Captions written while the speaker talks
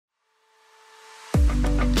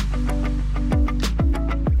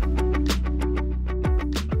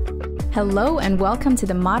Hello and welcome to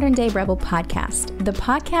the Modern Day Rebel podcast, the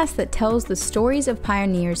podcast that tells the stories of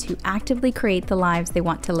pioneers who actively create the lives they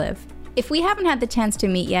want to live. If we haven't had the chance to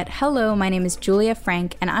meet yet, hello, my name is Julia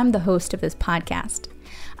Frank and I'm the host of this podcast.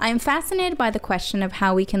 I am fascinated by the question of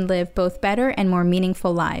how we can live both better and more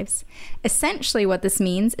meaningful lives. Essentially what this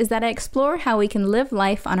means is that I explore how we can live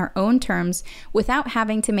life on our own terms without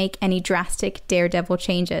having to make any drastic daredevil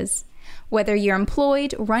changes. Whether you're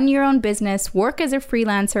employed, run your own business, work as a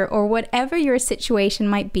freelancer, or whatever your situation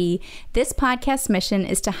might be, this podcast's mission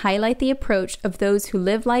is to highlight the approach of those who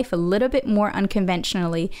live life a little bit more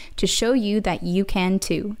unconventionally to show you that you can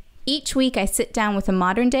too. Each week, I sit down with a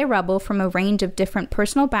modern-day rebel from a range of different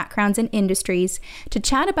personal backgrounds and industries to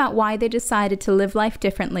chat about why they decided to live life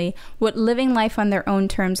differently, what living life on their own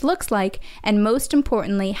terms looks like, and most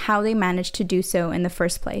importantly, how they managed to do so in the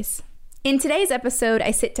first place. In today's episode,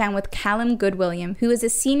 I sit down with Callum Goodwilliam, who is a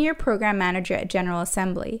senior program manager at General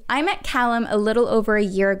Assembly. I met Callum a little over a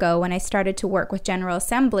year ago when I started to work with General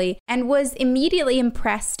Assembly and was immediately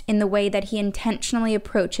impressed in the way that he intentionally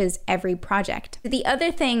approaches every project. The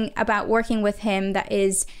other thing about working with him that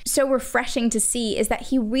is so refreshing to see is that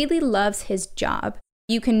he really loves his job.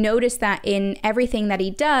 You can notice that in everything that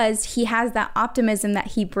he does, he has that optimism that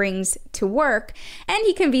he brings to work, and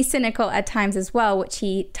he can be cynical at times as well, which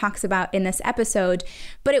he talks about in this episode.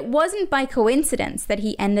 But it wasn't by coincidence that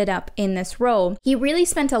he ended up in this role. He really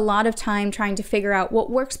spent a lot of time trying to figure out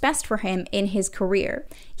what works best for him in his career.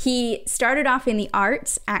 He started off in the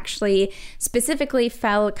arts, actually specifically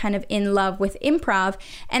fell kind of in love with improv,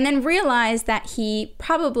 and then realized that he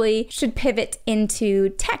probably should pivot into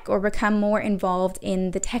tech or become more involved in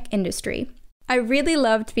the tech industry. I really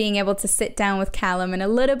loved being able to sit down with Callum in a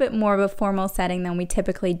little bit more of a formal setting than we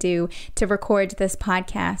typically do to record this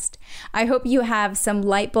podcast. I hope you have some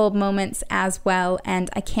light bulb moments as well, and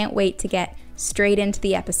I can't wait to get straight into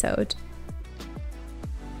the episode.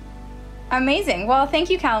 Amazing. Well, thank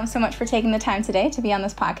you, Callum, so much for taking the time today to be on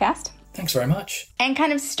this podcast. Thanks very much. And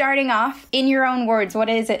kind of starting off, in your own words, what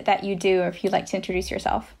is it that you do, if you'd like to introduce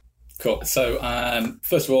yourself? Cool. So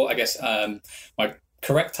first of all, I guess my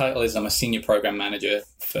correct title is I'm a senior program manager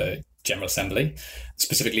for General Assembly,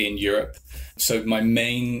 specifically in Europe. So my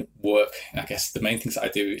main work, I guess the main things that I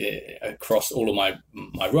do across all of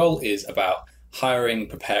my role is about hiring,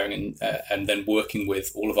 preparing, and then working with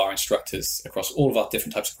all of our instructors across all of our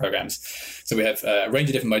different types of programs. So we have a range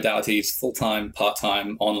of different modalities, full-time,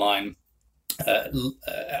 part-time, online,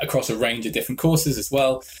 across a range of different courses as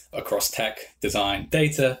well, across tech, design,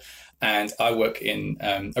 data. And I work in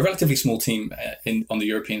a relatively small team on the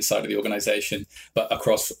European side of the organization, but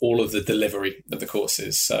across all of the delivery of the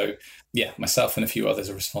courses. So yeah, myself and a few others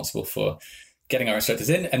are responsible for getting our instructors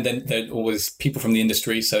in. And then there are always people from the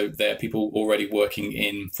industry. So there are people already working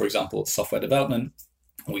in, for example, software development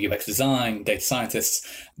or UX design, data scientists.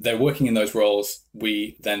 They're working in those roles.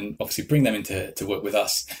 We then obviously bring them in to work with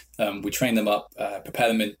us. We train them up, prepare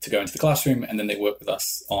them to go into the classroom, and then they work with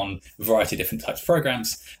us on a variety of different types of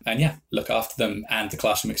programs. And yeah, look after them and the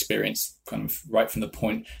classroom experience kind of right from the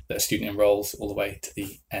point that a student enrolls all the way to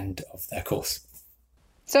the end of their course.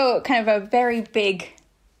 So kind of a very big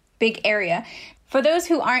area. For those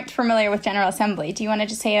who aren't familiar with General Assembly, do you want to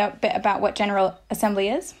just say a bit about what General Assembly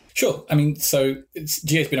is? Sure. I mean, so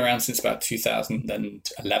GA's been around since about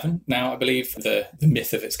 2011 now, I believe. The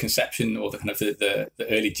myth of its conception, or the kind of the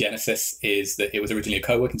early genesis, is that it was originally a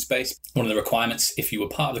co-working space. One of the requirements, if you were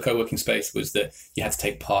part of the co-working space, was that you had to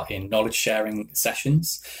take part in knowledge sharing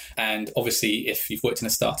sessions. And obviously, if you've worked in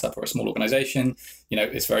a startup or a small organization, you know,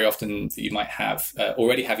 it's very often that you might have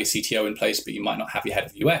already have your CTO in place, but you might not have your head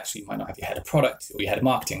of UX, or you might not have your head of product or your head of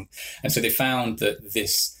marketing. And so they found that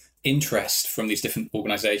this interest from these different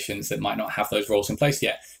organizations that might not have those roles in place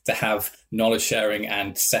yet to have knowledge sharing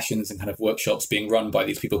and sessions and kind of workshops being run by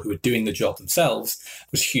these people who are doing the job themselves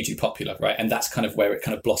was hugely popular, right? And that's kind of where it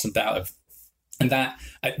kind of blossomed out of. And that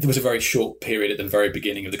there was a very short period at the very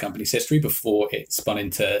beginning of the company's history before it spun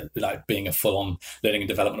into like being a full-on learning and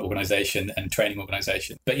development organization and training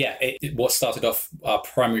organization. But yeah, what started off our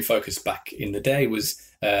primary focus back in the day was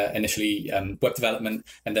initially web development,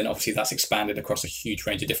 and then obviously that's expanded across a huge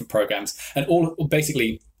range of different programs. And all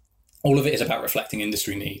of it is about reflecting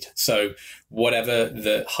industry need. So whatever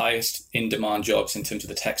the highest in-demand jobs in terms of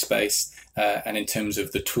the tech space and in terms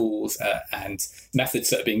of the tools and methods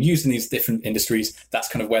that are being used in these different industries, that's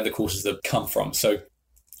kind of where the courses have come from. So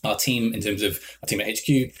our team, in terms of our team at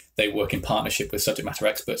HQ, they work in partnership with subject matter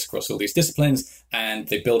experts across all these disciplines, and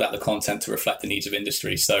they build out the content to reflect the needs of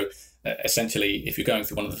industry. So essentially, if you're going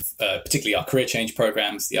through one of the, particularly our career change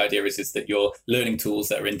programs, the idea is that you're learning tools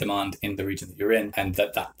that are in demand in the region that you're in, and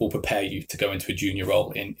that will prepare you to go into a junior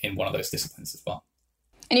role in one of those disciplines as well.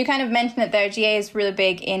 And you kind of mentioned that there, GA is really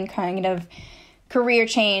big in kind of career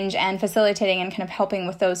change and facilitating and kind of helping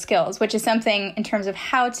with those skills, which is something in terms of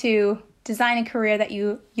how to design a career that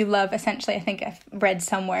you love, essentially, I think I've read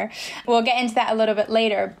somewhere. We'll get into that a little bit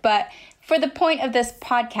later, but for the point of this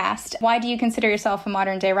podcast, why do you consider yourself a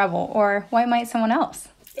modern day rebel, or why might someone else?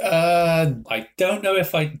 I don't know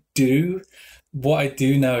if I do. What I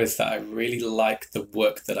do know is that I really like the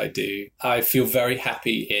work that I do. I feel very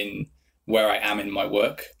happy in where I am in my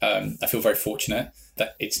work. I feel very fortunate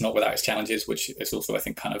that it's not without its challenges, which is also, I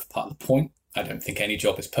think, kind of part of the point. I don't think any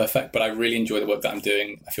job is perfect, but I really enjoy the work that I'm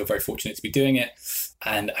doing. I feel very fortunate to be doing it.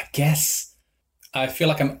 And I guess I feel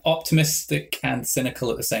like I'm optimistic and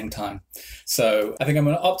cynical at the same time. So I think I'm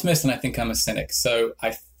an optimist and I think I'm a cynic. So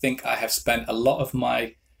I think I have spent a lot of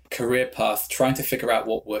my career path trying to figure out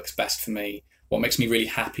what works best for me, what makes me really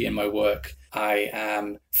happy in my work. I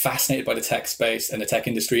am fascinated by the tech space and the tech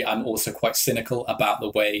industry. I'm also quite cynical about the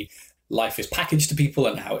way life is packaged to people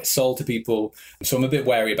and how it's sold to people. So I'm a bit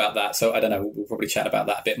wary about that. So I don't know, we'll probably chat about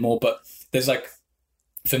that a bit more. But there's like,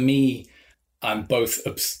 for me, I'm both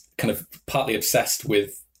kind of partly obsessed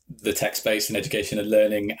with the tech space and education and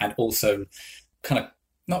learning, and also kind of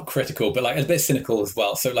not critical, but like a bit cynical as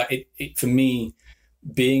well. So like it for me,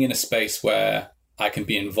 being in a space where I can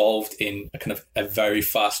be involved in a kind of a very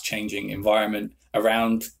fast changing environment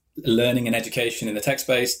around learning and education in the tech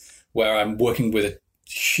space, where I'm working with a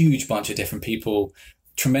huge bunch of different people,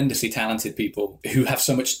 tremendously talented people who have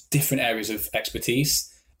so much different areas of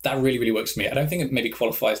expertise, that really, really works for me. I don't think it maybe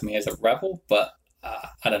qualifies me as a rebel, but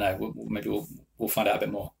I don't know. Maybe we'll find out a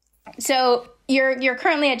bit more. So you're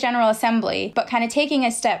currently at General Assembly, but kind of taking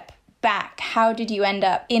a step back, how did you end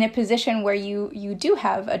up in a position where you do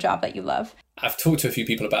have a job that you love? I've talked to a few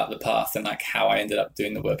people about the path and like how I ended up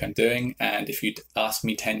doing the work I'm doing. And if you'd asked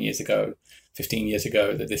me 10 years ago, 15 years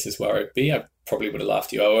ago that this is where I'd be, I probably would have laughed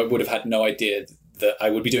at you. I would have had no idea that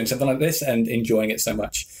I would be doing something like this and enjoying it so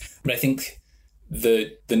much. But I think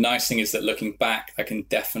the nice thing is that looking back, I can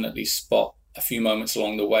definitely spot a few moments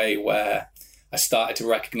along the way where I started to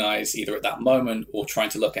recognize, either at that moment or trying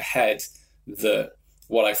to look ahead, that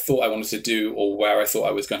what I thought I wanted to do or where I thought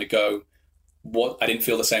I was going to go, what I didn't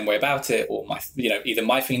feel the same way about it, or either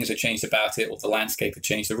my feelings had changed about it or the landscape had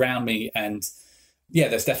changed around me. And yeah,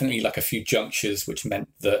 there's definitely like a few junctures which meant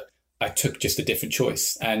that I took just a different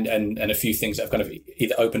choice, and a few things that have kind of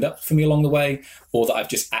either opened up for me along the way, or that I've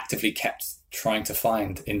just actively kept trying to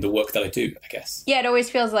find in the work that I do, I guess. Yeah, it always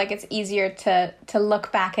feels like it's easier to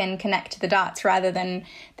look back and connect the dots rather than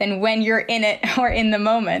when you're in it or in the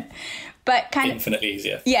moment. But kind of infinitely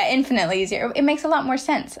easier. Yeah, infinitely easier. It makes a lot more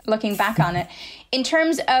sense looking back on it. In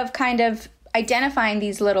terms of kind of identifying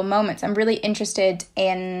these little moments, I'm really interested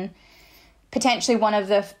in potentially one of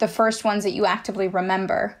the first ones that you actively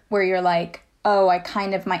remember where you're like, oh, I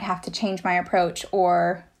kind of might have to change my approach,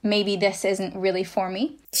 or maybe this isn't really for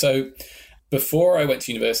me. So before I went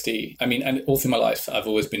to university, and all through my life, I've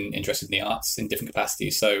always been interested in the arts in different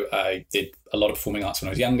capacities. So I did a lot of performing arts when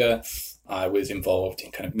I was younger. I was involved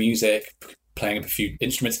in kind of music, playing a few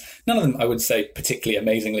instruments. None of them, I would say, particularly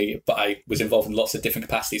amazingly, but I was involved in lots of different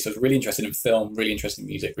capacities. So I was really interested in film, really interested in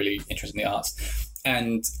music, really interested in the arts.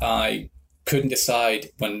 And I couldn't decide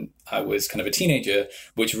when I was kind of a teenager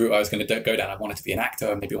which route I was going to go down. I wanted to be an actor,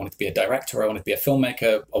 or maybe I wanted to be a director, or I wanted to be a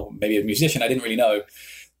filmmaker, or maybe a musician. I didn't really know.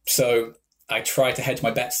 So I tried to hedge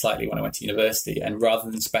my bets slightly when I went to university, and rather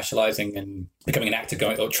than specializing in becoming an actor,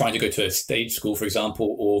 or trying to go to a stage school, for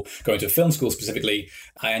example, or going to a film school specifically,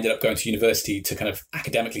 I ended up going to university to kind of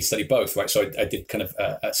academically study both, right? So I did kind of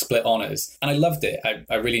a split honors, and I loved it.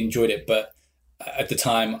 I really enjoyed it, but at the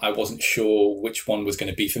time I wasn't sure which one was going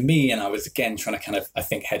to be for me, and I was again trying to kind of, I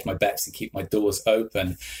think, hedge my bets and keep my doors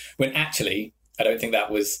open, when actually I don't think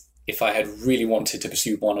that was, if I had really wanted to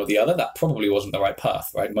pursue one or the other, that probably wasn't the right path,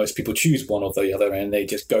 right? Most people choose one or the other and they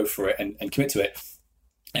just go for it and commit to it.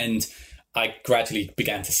 And I gradually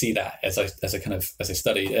began to see that as I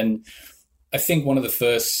studied. And I think one of the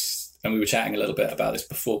first, and we were chatting a little bit about this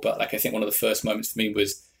before, but like I think one of the first moments for me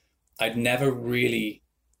was I'd never really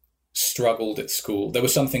struggled at school. There were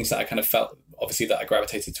some things that I kind of felt, obviously, that I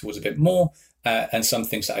gravitated towards a bit more, and some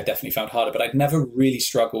things that I definitely found harder, but I'd never really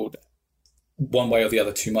struggled one way or the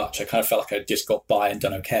other too much. I kind of felt like I just got by and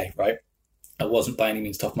done okay, right? I wasn't by any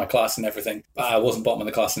means top of my class and everything. I wasn't bottom of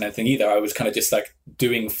the class and anything either. I was kind of just like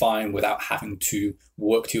doing fine without having to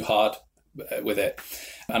work too hard with it.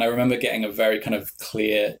 And I remember getting a very kind of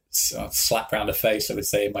clear slap round the face, I would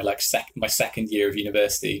say, in my my second year of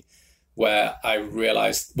university, where I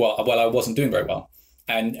realized, well, I wasn't doing very well,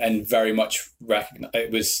 and very much recognize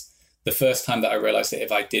it was the first time that I realized that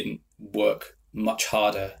if I didn't work much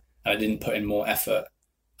harder and I didn't put in more effort,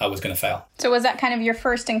 I was going to fail. So was that kind of your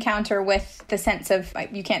first encounter with the sense of,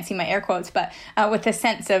 you can't see my air quotes, but with the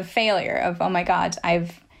sense of failure of, oh my God, I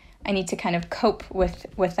need to kind of cope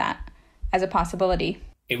with that as a possibility?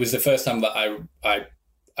 It was the first time that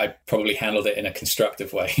I probably handled it in a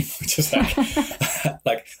constructive way, which is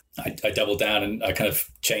like I doubled down and I kind of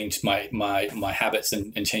changed my habits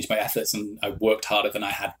and changed my efforts, and I worked harder than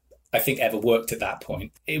I think ever worked at that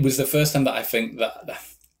point. It was the first time that I think that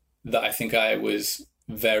I was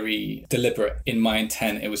very deliberate in my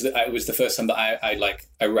intent. It was the first time that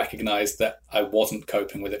I recognized that I wasn't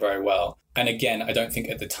coping with it very well. And again, I don't think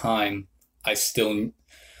at the time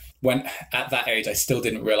when at that age, I still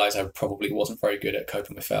didn't realize I probably wasn't very good at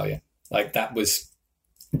coping with failure. Like, that was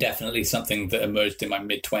definitely something that emerged in my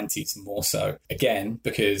mid-20s more so. Again,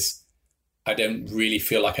 because I don't really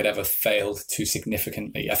feel like I'd ever failed too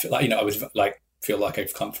significantly. I feel like, feel like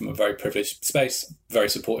I've come from a very privileged space, very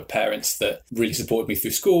supportive parents that really supported me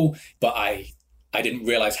through school, but I didn't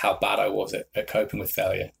realize how bad I was at coping with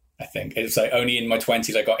failure. I think it's like only in my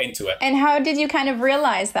 20s I got into it. And how did you kind of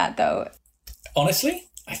realize that, though? Honestly,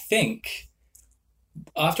 I think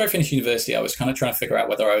after I finished university, I was kind of trying to figure out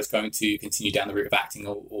whether I was going to continue down the route of acting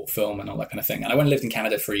or film and all that kind of thing. And I went and lived in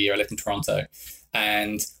Canada for a year. I lived in Toronto.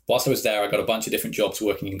 And whilst I was there, I got a bunch of different jobs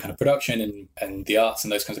working in kind of production and the arts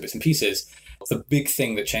and those kinds of bits and pieces. The big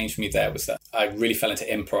thing that changed for me there was that I really fell into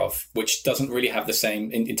improv, which doesn't really have the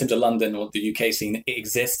same, in terms of London or the UK scene, it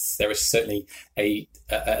exists. There is certainly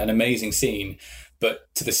an amazing scene,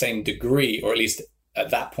 but to the same degree, or at least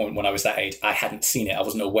at that point when I was that age, I hadn't seen it. I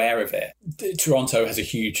wasn't aware of it. Toronto has a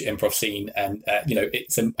huge improv scene, and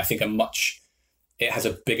it's it has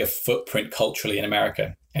a bigger footprint culturally in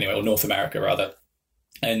America, anyway, or North America rather.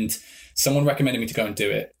 And someone recommended me to go and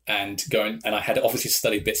do it, and I had obviously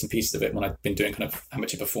studied bits and pieces of it when I'd been doing kind of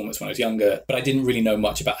amateur performance when I was younger, but I didn't really know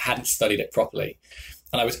much about, hadn't studied it properly.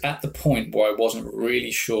 And I was at the point where I wasn't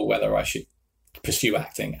really sure whether I should pursue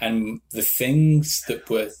acting. And the things that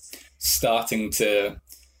were starting to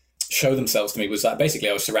show themselves to me was that basically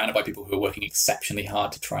I was surrounded by people who were working exceptionally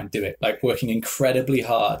hard to try and do it, like working incredibly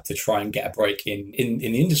hard to try and get a break in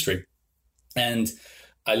the industry. And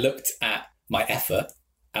I looked at my effort,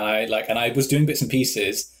 and I was doing bits and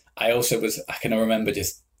pieces. I can remember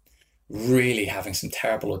just really having some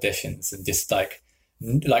terrible auditions and just like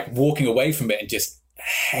walking away from it and just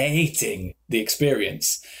hating the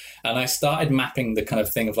experience. And I started mapping the kind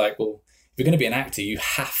of thing of like, well, if you're going to be an actor, you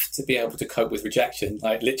have to be able to cope with rejection.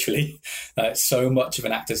 Like, literally, so much of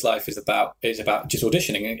an actor's life is about just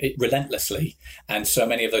auditioning relentlessly, and so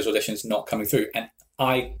many of those auditions not coming through. And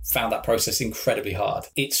I found that process incredibly hard.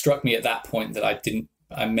 It struck me at that point that I didn't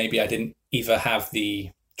either have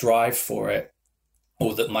the drive for it,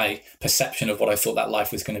 or that my perception of what I thought that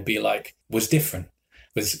life was going to be like was different.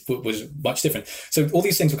 Was much different. So all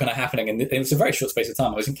these things were kind of happening, and it was a very short space of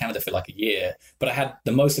time. I was in Canada for like a year, but I had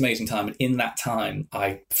the most amazing time. And in that time,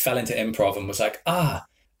 I fell into improv and was like, I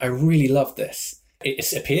really love this.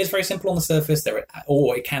 It appears very simple on the surface,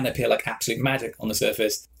 or it can appear like absolute magic on the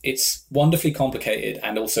surface. It's wonderfully complicated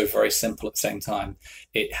and also very simple at the same time.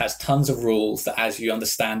 It has tons of rules that, as you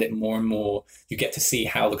understand it more and more, you get to see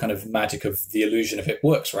how the kind of magic of the illusion of it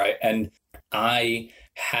works, right? And I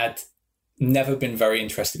had never been very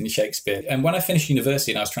interested in Shakespeare. And when I finished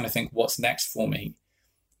university and I was trying to think what's next for me,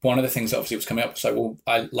 one of the things that obviously was coming up was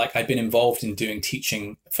I'd been involved in doing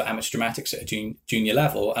teaching for amateur dramatics at a junior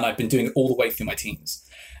level, and I'd been doing it all the way through my teens.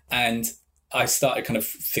 And I started kind of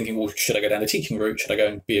thinking, well, should I go down the teaching route? Should I go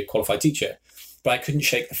and be a qualified teacher? But I couldn't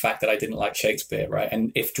shake the fact that I didn't like Shakespeare, right?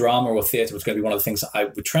 And if drama or theatre was going to be one of the things that I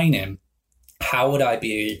would train in, how would I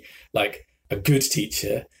be like a good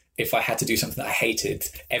teacher if I had to do something that I hated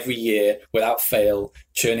every year without fail,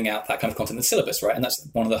 churning out that kind of content in the syllabus, right? And that's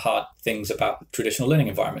one of the hard things about traditional learning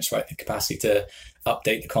environments, right? The capacity to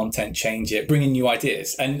update the content, change it, bring in new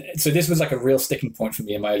ideas. And so this was like a real sticking point for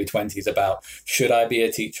me in my early 20s about, should I be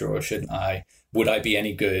a teacher or shouldn't I? Would I be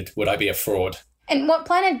any good? Would I be a fraud? And what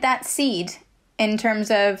planted that seed in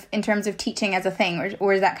terms of teaching as a thing,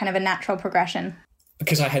 or is that kind of a natural progression?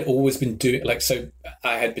 Because I had always been doing,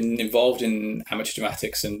 I had been involved in amateur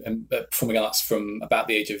dramatics and performing arts from about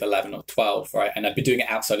the age of 11 or 12, right? And I'd been doing it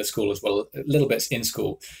outside of school as well, little bits in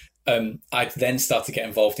school. I'd then started to get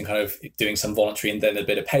involved in kind of doing some voluntary and then a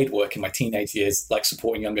bit of paid work in my teenage years, like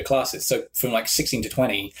supporting younger classes. So from like 16 to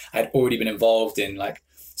 20, I'd already been involved in like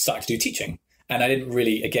starting to do teaching. And I didn't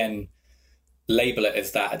really, again, label it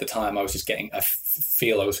as that at the time. I was just getting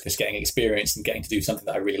experience and getting to do something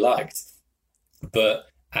that I really liked. But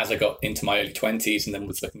as I got into my early 20s and then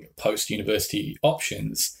was looking at post-university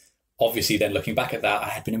options, obviously then looking back at that, I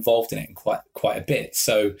had been involved in it in quite a bit.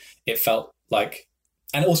 So it felt like,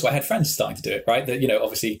 and also I had friends starting to do it, right? That,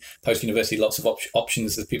 obviously post-university, lots of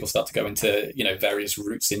options as people start to go into, various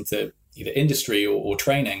routes into either industry or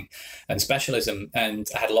training and specialism. And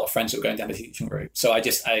I had a lot of friends who were going down the teaching route. So I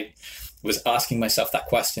was asking myself that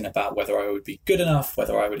question about whether I would be good enough,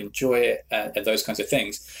 whether I would enjoy it, and those kinds of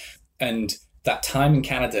things. And that time in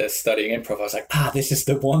Canada studying improv, I was like, this is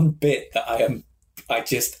the one bit that I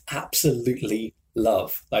just absolutely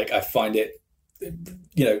love. Like, I find it,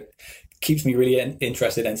 keeps me really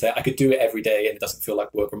interested and say I could do it every day and it doesn't feel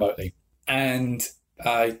like work remotely. And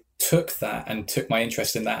I took that and took my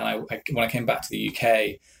interest in that. And when I came back to the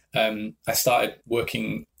UK, I started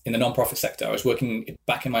working in the nonprofit sector. I was working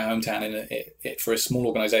back in my hometown for a small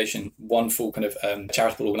organization, one full kind of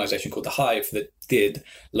charitable organization called The Hive that did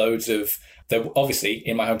loads of, obviously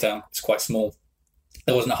in my hometown, it's quite small.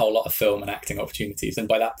 There wasn't a whole lot of film and acting opportunities. And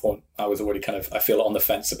by that point, I was already I feel on the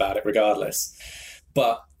fence about it regardless.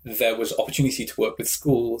 But there was opportunity to work with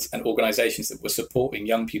schools and organizations that were supporting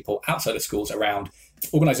young people outside of schools around.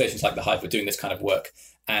 Organizations like The Hive were doing this kind of work.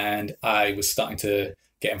 And I was starting to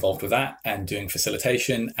get involved with that and doing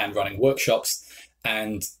facilitation and running workshops.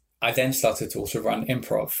 And I then started to also run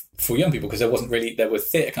improv for young people because there were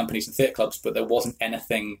theatre companies and theatre clubs, but there wasn't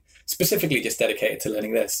anything specifically just dedicated to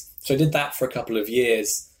learning this. So I did that for a couple of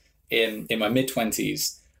years in my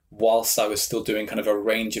mid-20s, whilst I was still doing kind of a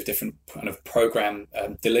range of different kind of program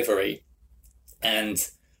delivery and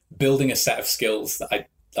building a set of skills that I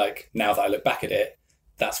like. Now that I look back at it,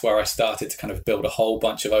 that's where I started to kind of build a whole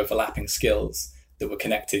bunch of overlapping skills that were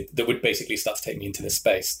connected, that would basically start to take me into this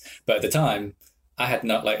space. But at the time, I had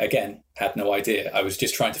no idea. I was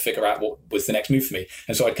just trying to figure out what was the next move for me.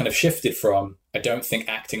 And so I kind of shifted from, I don't think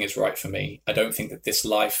acting is right for me. I don't think that this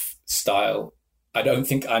lifestyle, I don't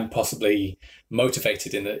think I'm possibly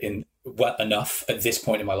motivated in well enough at this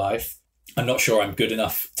point in my life. I'm not sure I'm good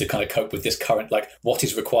enough to kind of cope with this current, like what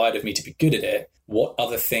is required of me to be good at it? What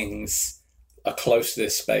other things are close to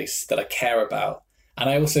this space that I care about?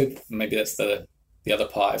 And I also, maybe that's the other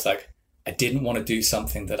part, is like, I didn't want to do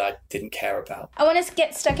something that I didn't care about. I want to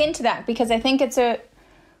get stuck into that because I think it's a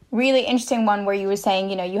really interesting one where you were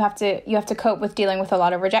saying, you have to cope with dealing with a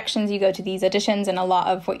lot of rejections. You go to these auditions and a lot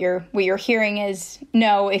of what you're hearing is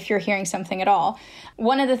no, if you're hearing something at all.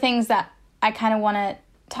 One of the things that I kind of want to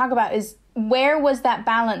talk about is where was that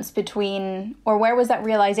balance between, or where was that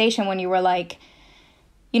realization when you were like,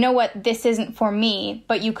 you know what, this isn't for me,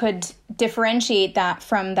 but you could differentiate that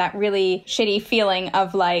from that really shitty feeling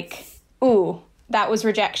of like, ooh, that was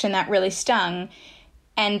rejection, that really stung.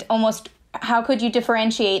 And almost, how could you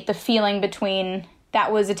differentiate the feeling between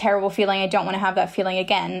that was a terrible feeling, I don't want to have that feeling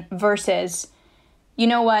again, versus, you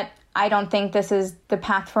know what, I don't think this is the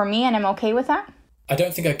path for me and I'm okay with that? I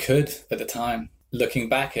don't think I could at the time. Looking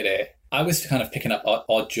back at it, I was kind of picking up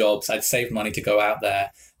odd jobs. I'd saved money to go out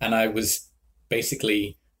there and I was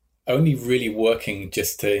basically only really working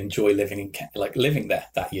just to enjoy living there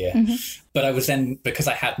that year. Mm-hmm. But I was then, because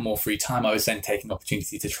I had more free time, I was then taking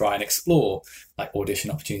opportunity to try and explore like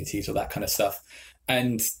audition opportunities or that kind of stuff.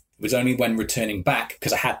 And it was only when returning back,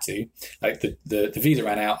 because I had to, like the visa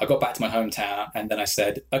ran out, I got back to my hometown and then I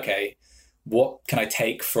said, okay, what can I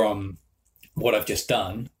take from what I've just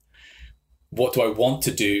done? What do I want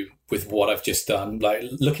to do with what I've just done? Like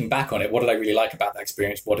looking back on it, what did I really like about that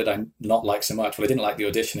experience? What did I not like so much? Well, I didn't like the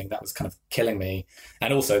auditioning. That was kind of killing me.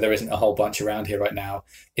 And also there isn't a whole bunch around here right now.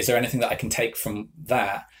 Is there anything that I can take from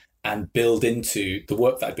that and build into the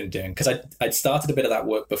work that I've been doing? Because I'd started a bit of that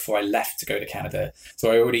work before I left to go to Canada.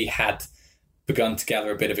 So I already had begun to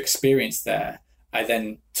gather a bit of experience there. I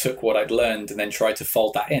then took what I'd learned and then tried to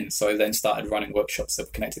fold that in. So I then started running workshops that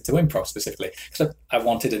were connected to improv specifically, because I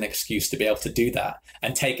wanted an excuse to be able to do that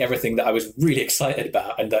and take everything that I was really excited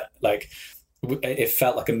about and that like it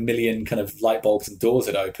felt like a million kind of light bulbs and doors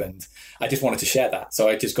had opened. I just wanted to share that. So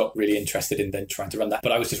I just got really interested in then trying to run that.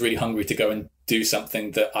 But I was just really hungry to go and do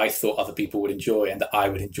something that I thought other people would enjoy and that I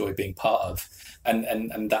would enjoy being part of.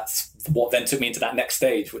 And that's what then took me into that next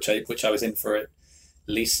stage, which I was in for at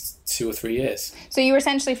least 2 or 3 years. So you were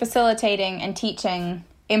essentially facilitating and teaching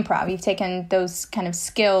improv. You've taken those kind of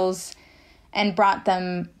skills and brought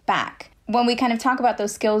them back. When we kind of talk about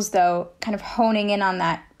those skills, though, kind of honing in on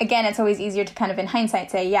that, again, it's always easier to kind of in hindsight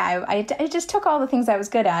say, yeah, I just took all the things I was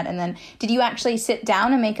good at. And then did you actually sit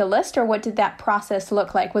down and make a list, or what did that process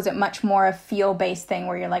look like? Was it much more a feel-based thing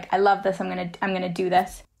where you're like, I love this, I'm gonna do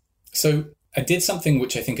this? So I did something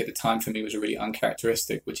which I think at the time for me was really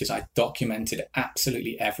uncharacteristic, which is I documented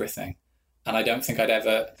absolutely everything. And I don't think I'd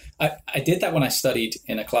ever... I did that when I studied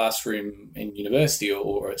in a classroom in university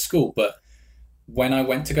or at school, but when I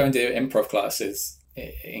went to go and do improv classes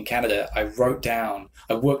in Canada, I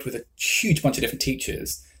worked with a huge bunch of different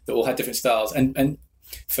teachers that all had different styles. And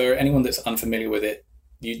for anyone that's unfamiliar with it,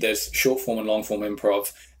 there's short form and long form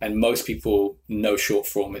improv, and most people know short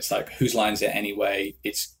form. It's like, whose line's it anyway?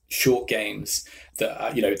 It's short games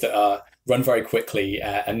that are run very quickly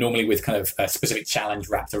and normally with kind of a specific challenge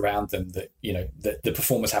wrapped around them that the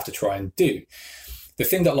performers have to try and do. The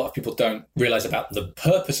thing that a lot of people don't realize about the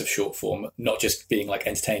purpose of short form, not just being like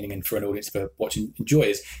entertaining and for an audience to watch and enjoy,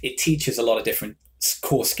 is it teaches a lot of different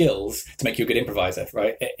core skills to make you a good improviser,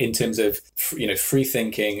 right? In terms of, free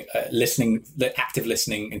thinking, listening, active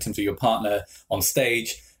listening in terms of your partner on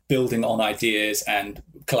stage, building on ideas and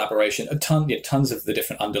collaboration, tons of the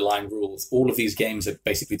different underlying rules. All of these games are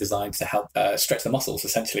basically designed to help stretch the muscles,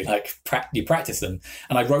 essentially, like you practice them.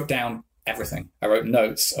 And I wrote down everything. I wrote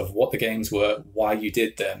notes of what the games were, why you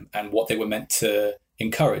did them, and what they were meant to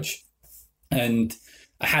encourage. And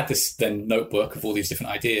I had this then notebook of all these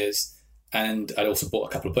different ideas. And I'd also bought a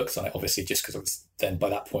couple of books on it, obviously, just because I was then by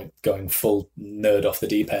that point going full nerd off the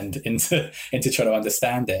deep end into trying to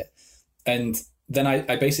understand it. And then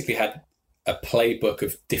I basically had a playbook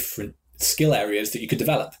of different skill areas that you could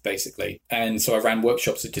develop, basically. And so I ran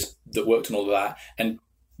workshops that worked on all of that. And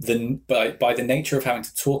then by the nature of having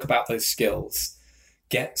to talk about those skills,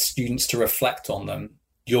 get students to reflect on them,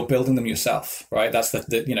 you're building them yourself, right? That's it's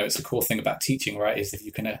the core thing about teaching, right? Is if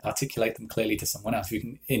you can articulate them clearly to someone else, if you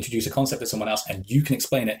can introduce a concept to someone else and you can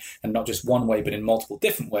explain it, and not just one way, but in multiple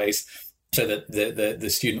different ways, so that the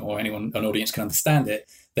student or an audience can understand it,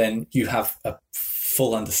 then you have a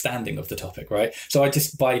full understanding of the topic, right? So I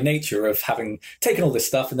just, by nature of having taken all this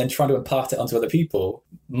stuff and then trying to impart it onto other people,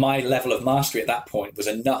 my level of mastery at that point was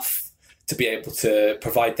enough to be able to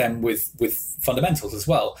provide them with fundamentals as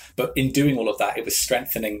well. But in doing all of that, it was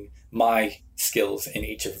strengthening my skills in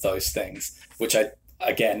each of those things, which I,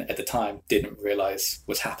 again, at the time, didn't realize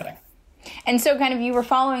was happening. And so kind of you were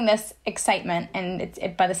following this excitement,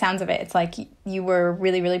 and by the sounds of it, it's like you were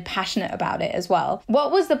really, really passionate about it as well.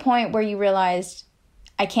 What was the point where you realized,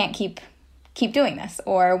 I can't keep doing this?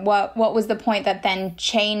 Or what was the point that then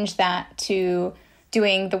changed that to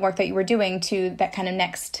doing the work that you were doing to that kind of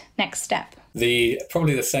next step?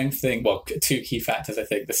 Probably the same thing. Well, two key factors, I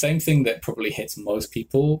think. The same thing that probably hits most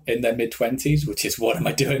people in their mid-20s, which is, what am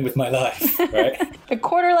I doing with my life, right? A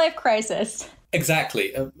quarter-life crisis.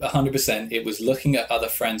 Exactly, 100%. It was looking at other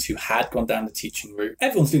friends who had gone down the teaching route.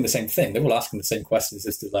 Everyone's doing the same thing. They're all asking the same questions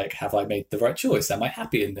as to, like, have I made the right choice? Am I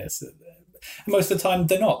happy in this? And most of the time,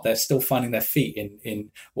 they're not. They're still finding their feet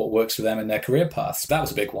in what works for them in their career paths. That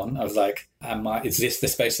was a big one. I was like, is this the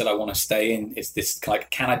space that I want to stay in? Is this, like,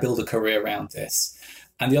 can I build a career around this?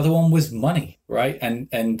 And the other one was money, right?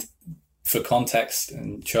 And for context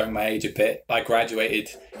and showing my age a bit, I graduated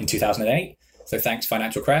in 2008. So thanks,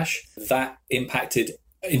 financial crash. That impacted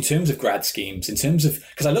in terms of grad schemes,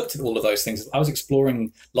 because I looked at all of those things. I was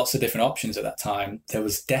exploring lots of different options at that time. There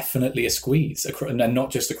was definitely a squeeze, and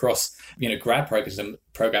not just across, grad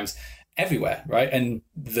programs everywhere, right? And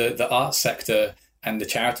the arts sector and the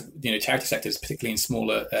charity sectors, particularly in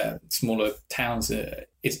smaller towns,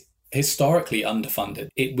 is historically underfunded.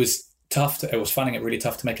 It was tough. I was finding it really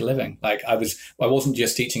tough to make a living. Like I wasn't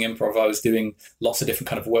just teaching improv. I was doing lots of different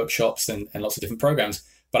kind of workshops and lots of different programs.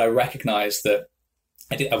 But I recognized that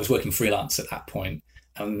I was working freelance at that point,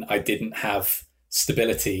 and I didn't have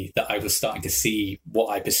stability that I was starting to see what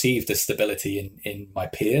I perceived as stability in my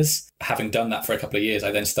peers. Having done that for a couple of years,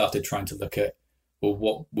 I then started trying to look at, well,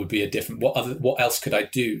 what would be what else could I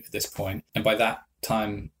do at this point? And by that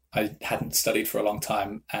time, I hadn't studied for a long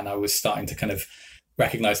time, and I was starting to kind of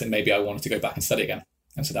recognize that maybe I wanted to go back and study again.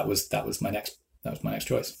 And so that was my next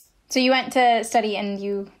choice. So you went to study, and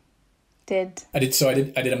you did? I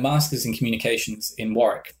did a master's in communications in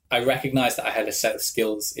Warwick. I recognized that I had a set of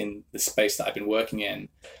skills in the space that I've been working in,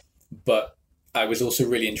 but I was also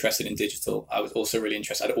really interested in digital. I was also really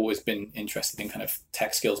interested. I'd always been interested in kind of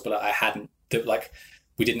tech skills, but I hadn't,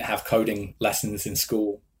 we didn't have coding lessons in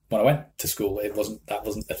school. When I went to school, that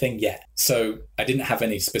wasn't a thing yet. So I didn't have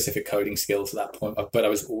any specific coding skills at that point, but I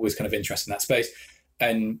was always kind of interested in that space.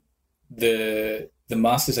 And the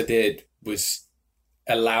master's I did was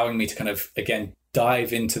allowing me to kind of, again,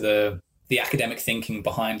 dive into the academic thinking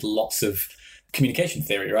behind lots of communication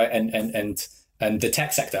theory, right? And the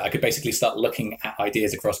tech sector. I could basically start looking at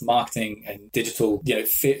ideas across marketing and digital,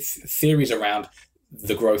 theories around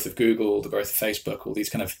the growth of Google, the growth of Facebook, all these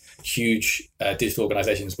kind of huge digital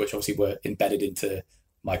organizations, which obviously were embedded into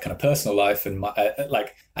my kind of personal life. And I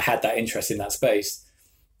had that interest in that space.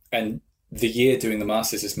 And the year doing the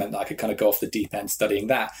master's has meant that I could kind of go off the deep end studying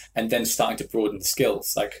that and then starting to broaden the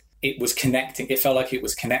skills. Like it felt like it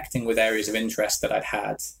was connecting with areas of interest that I'd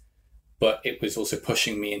had, but it was also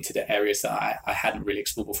pushing me into the areas that I hadn't really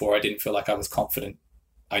explored before. I didn't feel like I was confident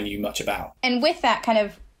I knew much about. And with that kind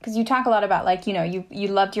of, because you talk a lot about like, you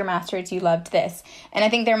loved your master's, you loved this. And I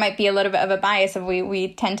think there might be a little bit of a bias if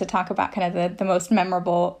we tend to talk about kind of the most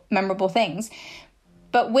memorable things.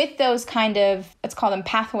 But with those kind of, let's call them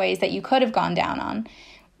pathways that you could have gone down on,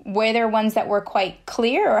 were there ones that were quite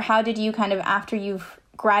clear, or how did you kind of, after you've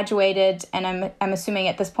graduated, and I'm assuming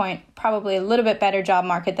at this point, probably a little bit better job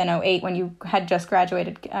market than 2008 when you had just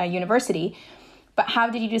graduated university, but how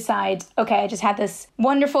did you decide, okay, I just had this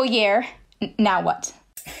wonderful year, now what?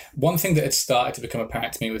 One thing that had started to become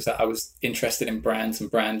apparent to me was that I was interested in brands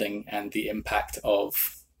and branding and the impact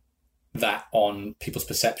of that on people's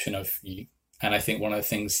perception of you. And I think one of the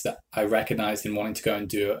things that I recognized in wanting to go and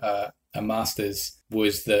do a master's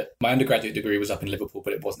was that my undergraduate degree was up in Liverpool,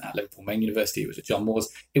 but it wasn't at Liverpool Main University. It was at John Moores.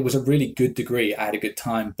 It was a really good degree. I had a good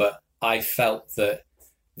time, but I felt that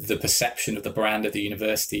the perception of the brand of the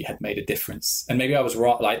university had made a difference. And maybe I was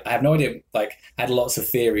wrong. Like, I have no idea. Like, I had lots of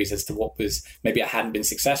theories as to what was, maybe I hadn't been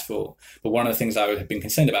successful. But one of the things I had been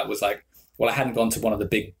concerned about was like, well, I hadn't gone to one of the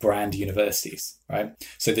big brand universities, right?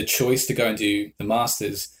 So the choice to go and do the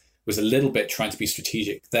master's was a little bit trying to be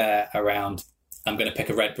strategic there around, I'm going to pick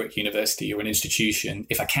a red brick university or an institution,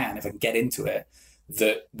 if I can get into it,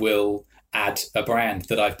 that will add a brand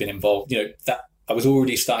that I've been involved, that I was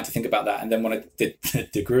already starting to think about that. And then when I did the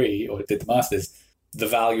degree or did the master's, the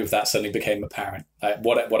value of that suddenly became apparent.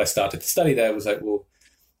 What I started to study there was like, well,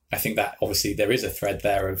 I think that obviously there is a thread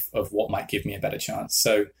there of what might give me a better chance.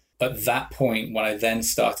 So at that point, when I then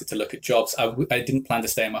started to look at jobs, I didn't plan to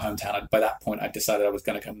stay in my hometown. By that point, I decided I was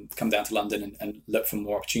going to come down to London and look for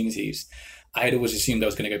more opportunities. I had always assumed I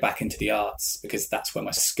was going to go back into the arts because that's where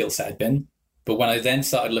my skill set had been. But when I then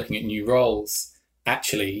started looking at new roles,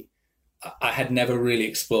 actually, I had never really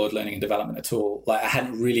explored learning and development at all. Like I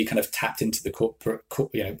hadn't really kind of tapped into the corporate,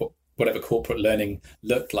 whatever corporate learning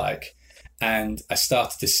looked like. And I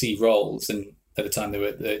started to see roles, and at the time they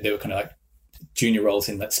were kind of like junior roles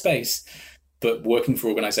in that space, but working for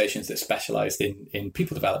organizations that specialized in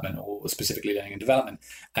people development or specifically learning and development.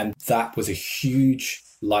 And that was a huge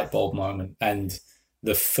light bulb moment. And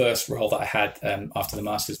the first role that I had after the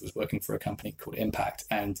master's was working for a company called Impact.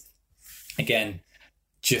 And again,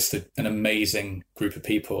 just an amazing group of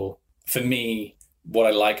people. For me, what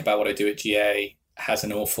I like about what I do at GA has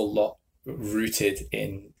an awful lot rooted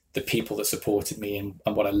in the people that supported me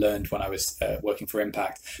and what I learned when I was working for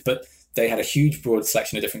Impact. But they had a huge broad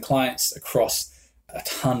selection of different clients across a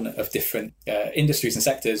ton of different industries and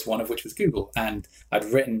sectors, one of which was Google. And I'd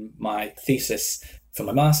written my thesis for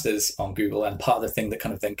my master's on Google, and part of the thing that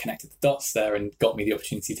kind of then connected the dots there and got me the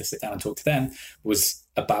opportunity to sit down and talk to them was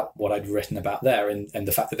about what I'd written about there and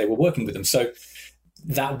the fact that they were working with them. So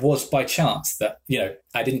that was by chance. That,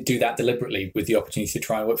 I didn't do that deliberately with the opportunity to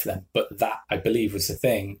try and work for them, but that, I believe, was the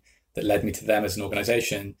thing that led me to them as an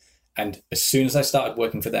organization. And as soon as I started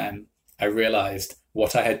working for them, I realized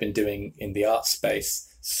what I had been doing in the arts space,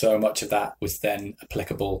 so much of that was then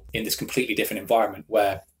applicable in this completely different environment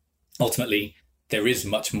where ultimately there is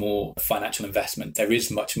much more financial investment. There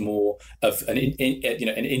is much more of an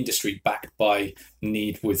industry backed by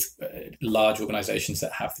need with large organizations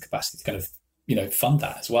that have the capacity to kind of, fund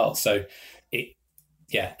that as well. So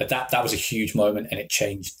that was a huge moment, and it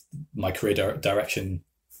changed my career direction,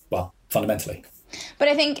 well, fundamentally. But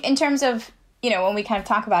I think in terms of, when we kind of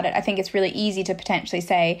talk about it, I think it's really easy to potentially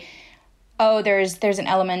say, oh, there's an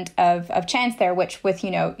element of chance there, which with,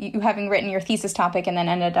 you having written your thesis topic and then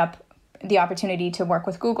ended up the opportunity to work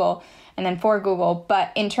with Google and then for Google.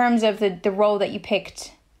 But in terms of the role that you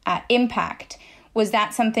picked at Impact, was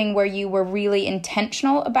that something where you were really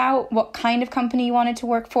intentional about what kind of company you wanted to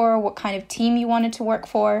work for, what kind of team you wanted to work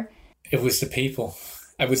for? It was the people.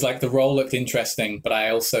 I was like, the role looked interesting, but I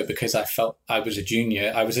also, because I felt I was a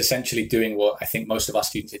junior, I was essentially doing what I think most of our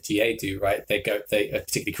students at GA do, right? They are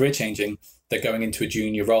particularly career changing. They're going into a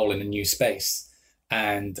junior role in a new space.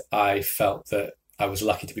 And I felt that I was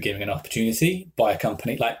lucky to be given an opportunity by a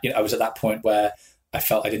company. I was at that point where I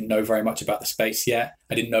felt I didn't know very much about the space yet.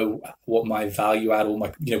 I didn't know what my value add or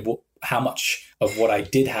my, how much of what I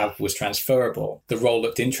did have was transferable. The role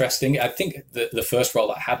looked interesting. I think the first role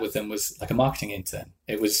that I had with them was like a marketing intern.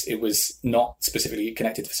 It was not specifically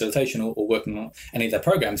connected to facilitation or working on any of their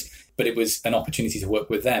programs, but it was an opportunity to work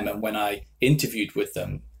with them. And when I interviewed with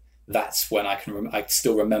them, that's when I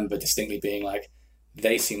still remember distinctly being like,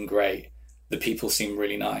 they seem great. The people seem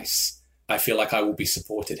really nice. I feel like I will be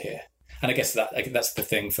supported here. And I guess that's the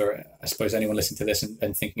thing for, I suppose, anyone listening to this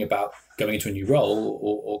and thinking about going into a new role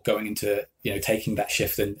or going into, taking that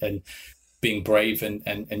shift and being brave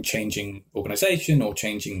and changing organization or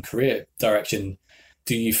changing career direction.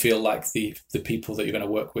 Do you feel like the people that you're going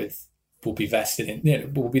to work with will be vested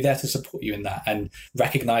in, will be there to support you in that and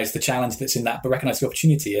recognize the challenge that's in that, but recognize the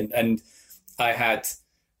opportunity? And I had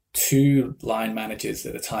 2 line managers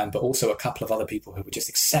at the time, but also a couple of other people who were just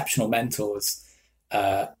exceptional mentors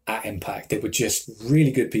at Impact. They were just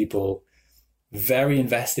really good people, very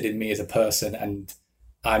invested in me as a person. And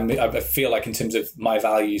I feel like in terms of my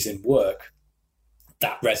values in work,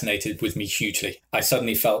 that resonated with me hugely. I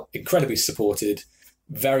suddenly felt incredibly supported,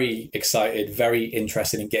 very excited, very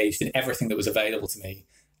interested, engaged in everything that was available to me.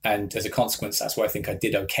 And as a consequence, that's why I think I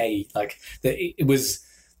did okay. Like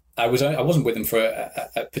I wasn't with them for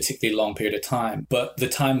a particularly long period of time, but the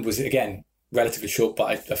time was, again, relatively short,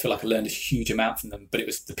 but I feel like I learned a huge amount from them. But it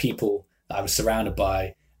was the people that I was surrounded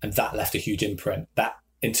by, and that left a huge imprint. That,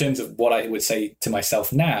 in terms of what I would say to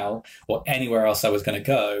myself now or anywhere else I was going to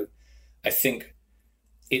go, I think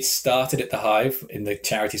it started at the Hive in the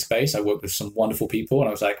charity space. I worked with some wonderful people, and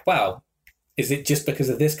I was like, wow, is it just because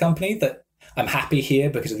of this company that I'm happy here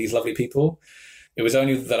because of these lovely people? It was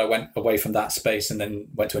only that I went away from that space and then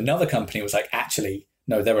went to another company. It was like, actually,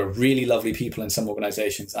 no, there are really lovely people in some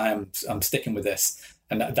organizations. I'm sticking with this.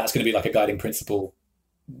 And that's going to be like a guiding principle,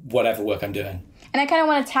 whatever work I'm doing. And I kind of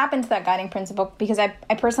want to tap into that guiding principle because I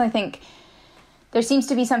personally think there seems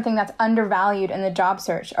to be something that's undervalued in the job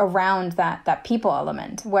search around that people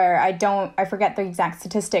element, where I forget the exact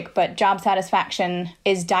statistic, but job satisfaction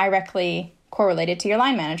is directly correlated to your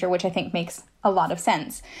line manager, which I think makes a lot of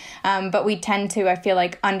sense. But we tend to, I feel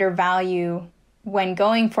like, undervalue when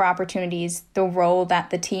going for opportunities, the role that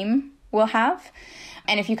the team will have.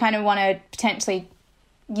 And if you kind of want to potentially,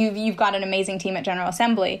 you've got an amazing team at General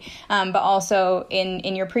Assembly, but also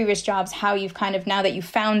in your previous jobs, how you've kind of, now that you've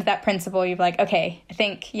found that principle, you're like, okay, I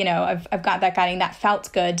think, I've got that guiding, that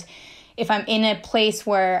felt good. If I'm in a place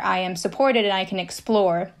where I am supported and I can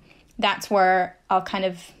explore, that's where I'll kind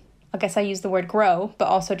of, I guess I use the word grow, but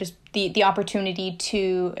also just the opportunity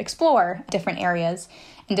to explore different areas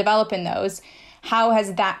and develop in those. How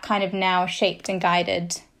has that kind of now shaped and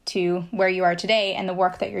guided to where you are today and the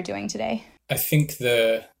work that you're doing today? I think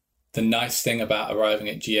the nice thing about arriving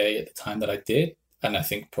at GA at the time that I did, and I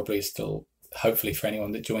think probably still, hopefully for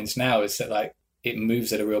anyone that joins now, is that like it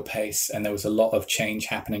moves at a real pace, and there was a lot of change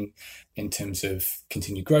happening in terms of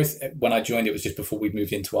continued growth. When I joined, it was just before we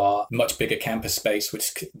moved into our much bigger campus space,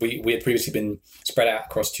 which we had previously been spread out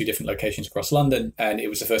across 2 different locations across London. And it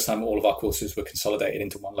was the first time all of our courses were consolidated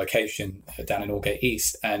into one location down in Aldgate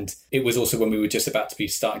East. And it was also when we were just about to be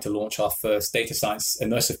starting to launch our first data science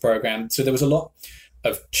immersive program. So there was a lot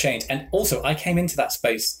of change. And also I came into that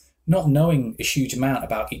space not knowing a huge amount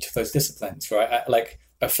about each of those disciplines, right?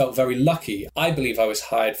 I felt very lucky. I believe I was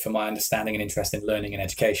hired for my understanding and interest in learning and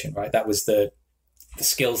education, right? That was the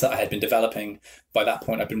skills that I had been developing. By that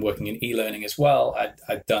point, I'd been working in e-learning as well.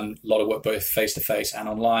 I'd done a lot of work both face-to-face and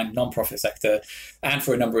online, non-profit sector, and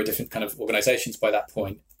for a number of different kind of organizations by that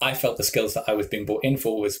point. I felt the skills that I was being brought in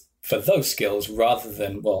for was for those skills rather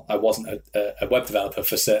than, well, I wasn't a web developer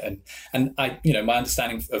for certain. And my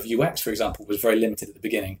understanding of UX, for example, was very limited at the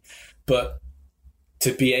beginning. But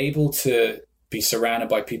to be able to be surrounded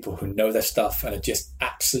by people who know their stuff and are just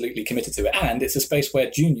absolutely committed to it. And it's a space where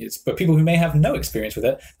juniors, but people who may have no experience with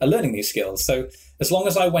it, are learning these skills. So as long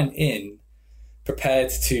as I went in prepared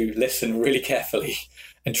to listen really carefully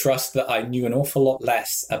and trust that I knew an awful lot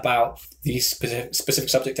less about these specific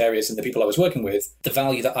subject areas and the people I was working with, the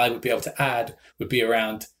value that I would be able to add would be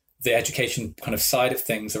around the education kind of side of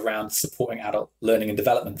things, around supporting adult learning and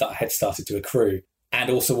development that I had started to accrue. And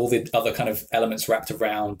also all the other kind of elements wrapped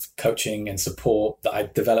around coaching and support that I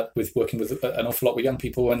developed with working with an awful lot with young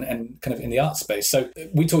people and kind of in the art space. So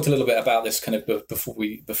we talked a little bit about this kind of before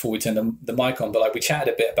we turned the mic on, but like we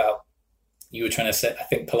chatted a bit about, you were trying to say, I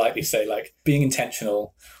think politely say, like being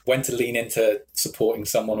intentional, when to lean into supporting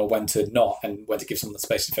someone or when to not, and when to give someone the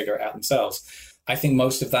space to figure it out themselves. I think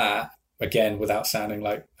most of that, again, without sounding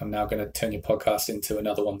like I'm now going to turn your podcast into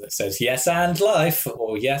another one that says yes and life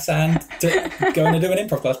or yes and going to do an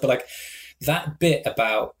improv class, but like that bit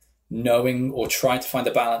about knowing or trying to find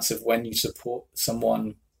the balance of when you support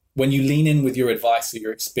someone when you lean in with your advice or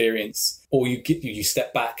your experience, or you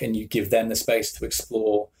step back and you give them the space to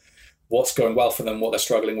explore what's going well for them, what they're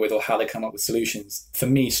struggling with, or how they come up with solutions. For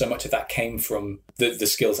me, so much of that came from the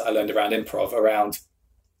skills that I learned around improv, around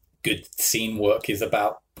good scene work is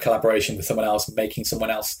about collaboration with someone else, making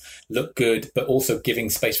someone else look good, but also giving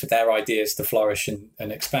space for their ideas to flourish and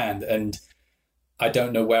expand. And I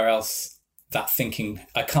don't know where else that thinking,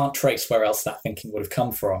 I can't trace where else that thinking would have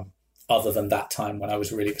come from other than that time when I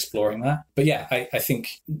was really exploring that. But yeah, I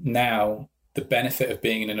think now the benefit of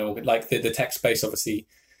being in an organ, like the tech space obviously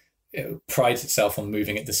prides itself on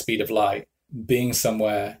moving at the speed of light. Being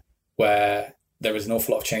somewhere where there is an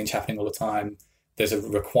awful lot of change happening all the time, there's a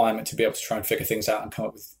requirement to be able to try and figure things out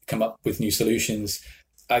and come up with new solutions.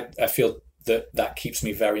 I feel that keeps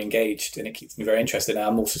me very engaged and it keeps me very interested. And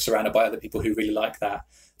I'm also surrounded by other people who really like that.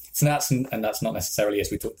 So that's not necessarily,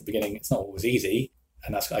 as we talked at the beginning, it's not always easy.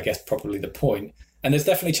 And that's, I guess, probably the point. And there's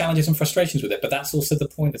definitely challenges and frustrations with it, but that's also the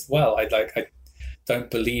point as well. I don't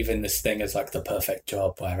believe in this thing as like the perfect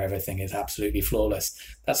job where everything is absolutely flawless.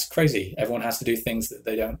 That's crazy. Everyone has to do things that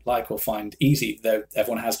they don't like or find easy.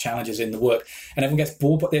 Everyone has challenges in the work and everyone gets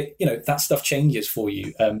bored, but that stuff changes for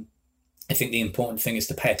you. I think the important thing is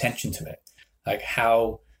to pay attention to it. Like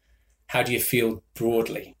how do you feel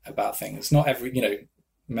broadly about things? Not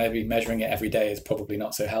maybe measuring it every day is probably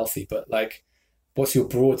not so healthy, but like, what's your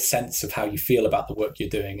broad sense of how you feel about the work you're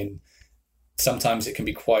doing? And sometimes it can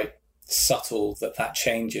be quite subtle that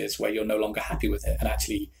changes where you're no longer happy with it. And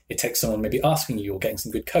actually it takes someone maybe asking you or getting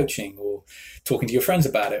some good coaching or talking to your friends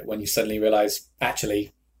about it when you suddenly realize,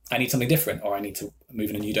 actually, I need something different or I need to move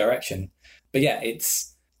in a new direction. But yeah,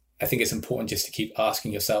 I think it's important just to keep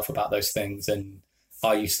asking yourself about those things. And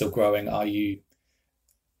are you still growing?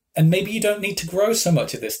 And maybe you don't need to grow so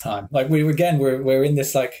much at this time. Like we're in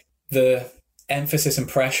this, like the emphasis and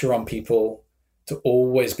pressure on people to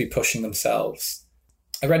always be pushing themselves.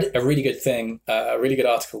 I read a really good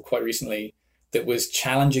article quite recently that was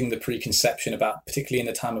challenging the preconception about, particularly in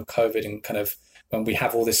the time of COVID and kind of when we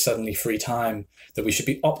have all this suddenly free time, that we should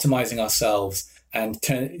be optimizing ourselves and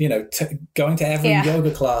going to every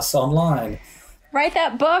yoga class online. Write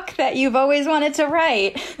that book that you've always wanted to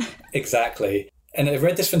write. Exactly. And I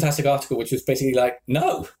read this fantastic article, which was basically like,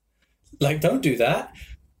 no, like, don't do that.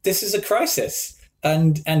 This is a crisis.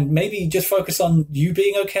 And maybe just focus on you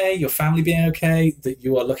being okay, your family being okay, that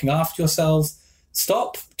you are looking after yourselves.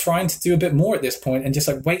 Stop trying to do a bit more at this point and just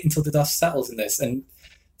like wait until the dust settles in this. And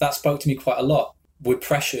that spoke to me quite a lot. We're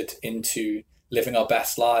pressured into living our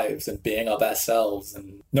best lives and being our best selves.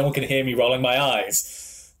 And no one can hear me rolling my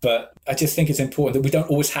eyes. But I just think it's important that we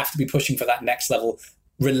don't always have to be pushing for that next level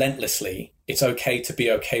relentlessly. It's okay to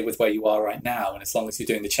be okay with where you are right now. And as long as you're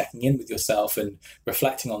doing the checking in with yourself and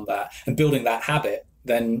reflecting on that and building that habit,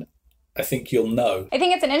 then I think you'll know. I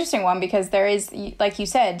think it's an interesting one because there is, like you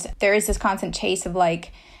said, there is this constant chase of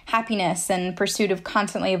like happiness and pursuit of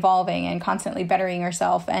constantly evolving and constantly bettering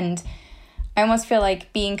yourself. And I almost feel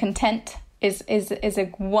like being content is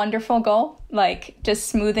a wonderful goal. Like just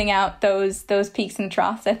smoothing out those peaks and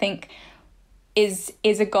troughs, I think is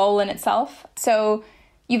a goal in itself. So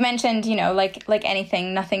you mentioned, like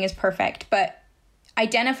anything, nothing is perfect, but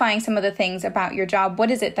identifying some of the things about your job, what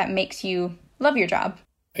is it that makes you love your job?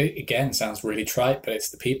 It, again, sounds really trite, but it's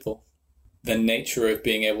the people. The nature of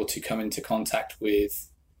being able to come into contact with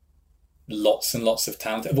lots and lots of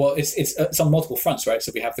talent. Well, it's on multiple fronts, right?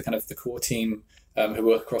 So we have the kind of the core team who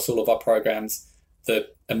work across all of our programs. The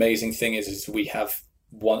amazing thing is we have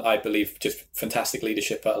one, I believe, just fantastic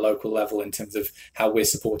leadership at a local level in terms of how we're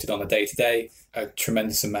supported on a day-to-day. A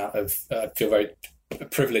tremendous amount of, I feel very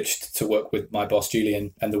privileged to work with my boss,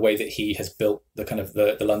 Julian, and the way that he has built the kind of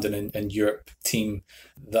the London and Europe team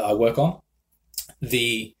that I work on.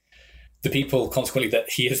 The people, consequently, that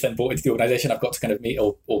he has then brought into the organization, I've got to kind of meet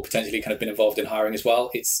or potentially kind of been involved in hiring as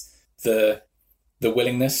well. It's the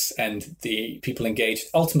willingness and the people engaged.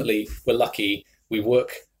 Ultimately, we're lucky. We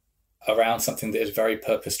work around something that is very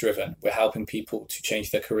purpose-driven. We're helping people to change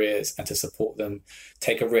their careers and to support them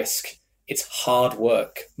take a risk. It's hard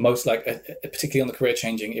work, particularly on the career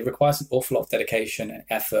changing. It requires an awful lot of dedication and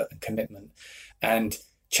effort and commitment and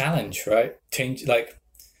challenge, right?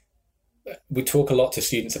 We talk a lot to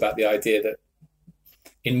students about the idea that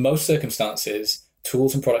in most circumstances,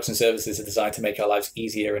 tools and products and services are designed to make our lives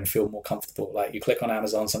easier and feel more comfortable. Like you click on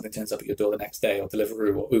Amazon, something turns up at your door the next day, or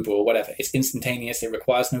Deliveroo or Uber or whatever. It's instantaneous. It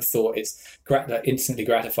requires no thought. It's instantly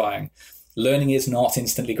gratifying. Learning is not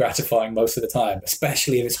instantly gratifying most of the time,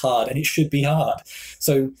 especially if it's hard, and it should be hard.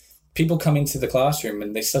 So people come into the classroom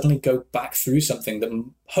and they suddenly go back through something that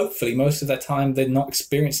hopefully most of their time they're not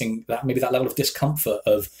experiencing that, maybe that level of discomfort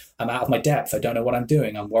of, I'm out of my depth, I don't know what I'm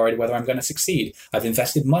doing, I'm worried whether I'm going to succeed, I've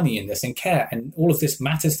invested money in this, in care, and all of this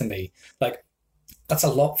matters to me. Like, that's a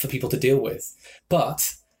lot for people to deal with.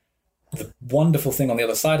 But the wonderful thing on the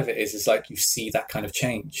other side of it is like you see that kind of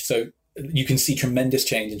change. So you can see tremendous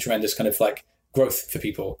change and tremendous kind of like growth for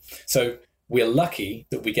people. So we're lucky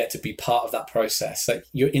that we get to be part of that process. Like,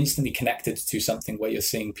 you're instantly connected to something where you're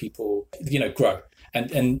seeing people, grow.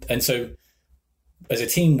 And so as a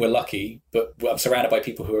team, we're lucky, but I'm surrounded by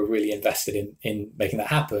people who are really invested in making that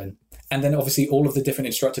happen. And then obviously all of the different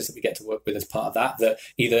instructors that we get to work with as part of that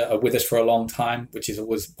either are with us for a long time, which is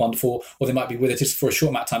always wonderful, or they might be with us just for a short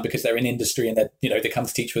amount of time because they're in industry and they come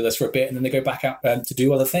to teach with us for a bit and then they go back out to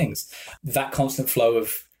do other things. That constant flow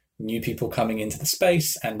of new people coming into the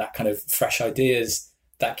space and that kind of fresh ideas,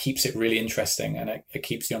 that keeps it really interesting, and it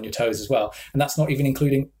keeps you on your toes as well. And that's not even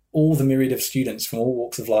including all the myriad of students from all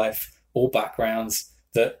walks of life, all backgrounds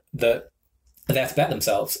that are there to bet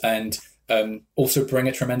themselves and also bring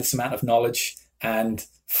a tremendous amount of knowledge and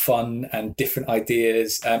fun and different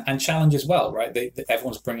ideas and challenge as well, right?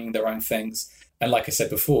 Everyone's bringing their own things. And like I said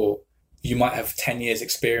before, you might have 10 years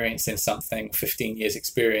experience in something, 15 years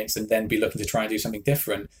experience, and then be looking to try and do something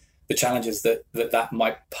different. The challenges that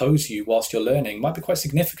might pose you whilst you're learning might be quite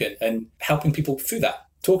significant, and helping people through that,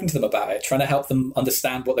 talking to them about it, trying to help them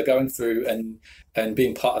understand what they're going through and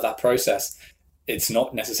being part of that process. It's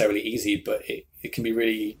not necessarily easy, but it can be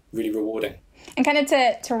really, really rewarding. And kind of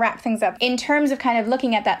to wrap things up, in terms of kind of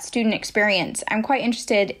looking at that student experience, I'm quite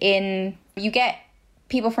interested in, you get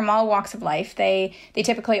people from all walks of life. They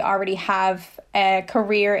typically already have a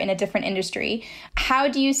career in a different industry. How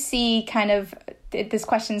do you see kind of, this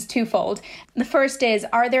question's twofold. The first is,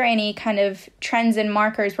 are there any kind of trends and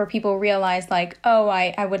markers where people realize like, oh,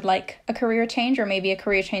 I would like a career change, or maybe a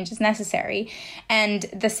career change is necessary? And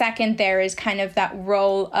the second there is kind of that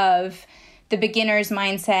role of the beginner's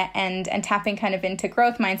mindset and tapping kind of into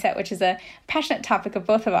growth mindset, which is a passionate topic of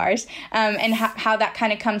both of ours, and how that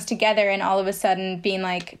kind of comes together, and all of a sudden being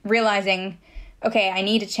like realizing, okay, I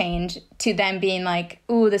need a change, to then being like,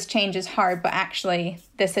 ooh, this change is hard, but actually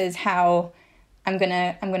this is how I'm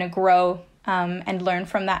gonna grow and learn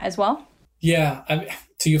from that as well. Yeah,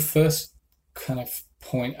 to your first kind of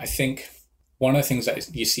point, I think one of the things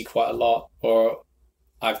that you see quite a lot, or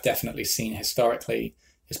I've definitely seen historically,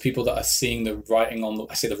 is people that are seeing the writing on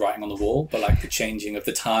the wall, but like the changing of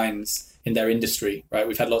the times in their industry, right?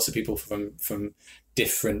 We've had lots of people from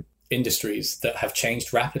different industries that have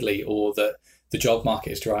changed rapidly, or that the job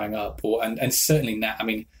market is drying up, and certainly now, I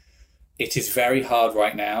mean, it is very hard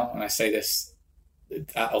right now, and I say this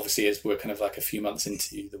obviously as we're kind of like a few months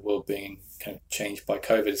into the world being kind of changed by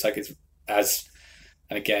COVID. It's like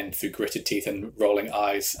and again, through gritted teeth and rolling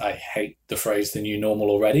eyes, I hate the phrase the new normal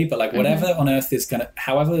already, but like whatever on earth is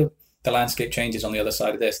however the landscape changes on the other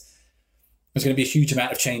side of this, there's going to be a huge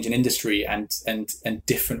amount of change in industry and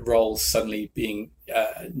different roles suddenly being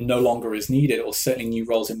no longer as needed, or certainly new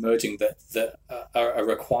roles emerging that are a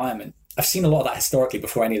requirement. I've seen a lot of that historically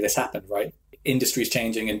before any of this happened, right? Industries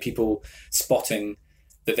changing and people spotting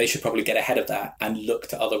that they should probably get ahead of that and look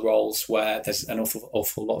to other roles where there's an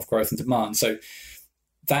awful lot of growth and demand. So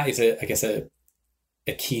that is a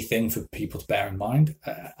key thing for people to bear in mind.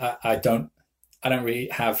 I don't really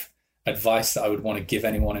have advice that I would want to give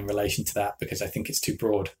anyone in relation to that, because I think it's too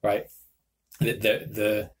broad, right?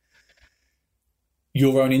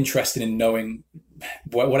 Your own interest in knowing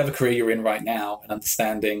whatever career you're in right now and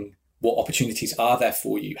understanding what opportunities are there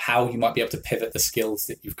for you, how you might be able to pivot the skills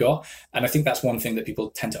that you've got. And I think that's one thing that people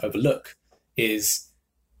tend to overlook is,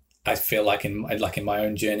 I feel like in my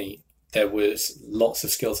own journey, there was lots of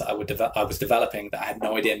skills that I was developing that I had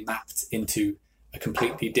no idea mapped into a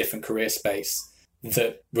completely different career space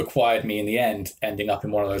that required me in the end ending up in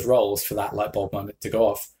one of those roles for that light bulb moment to go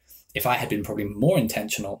off. If I had been probably more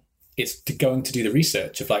intentional, it's going to do the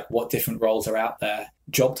research of like what different roles are out there,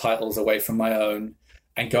 job titles away from my own,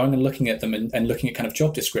 and going and looking at them and looking at kind of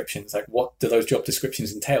job descriptions, like what do those job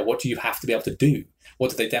descriptions entail? What do you have to be able to do?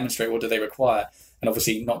 What do they demonstrate? What do they require? And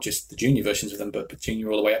obviously not just the junior versions of them, but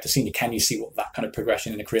junior all the way up to senior. Can you see what that kind of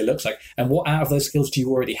progression in a career looks like? And what out of those skills do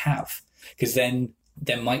you already have? Because then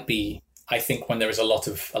there might be, I think, when there is a lot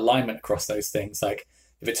of alignment across those things, like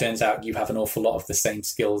if it turns out you have an awful lot of the same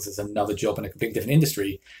skills as another job in a completely different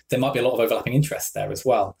industry, there might be a lot of overlapping interests there as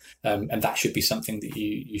well. And that should be something that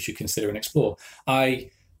you should consider and explore.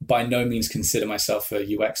 I by no means consider myself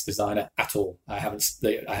a UX designer at all. I haven't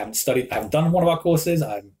studied, I haven't done one of our courses.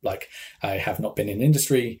 I have not been in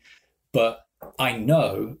industry, but I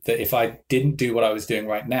know that if I didn't do what I was doing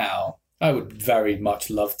right now, I would very much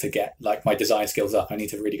love to get like my design skills up. I need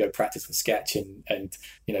to really go practice with Sketch and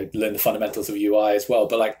learn the fundamentals of UI as well.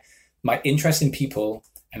 But like my interest in people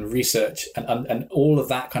and research and all of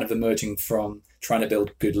that kind of emerging from trying to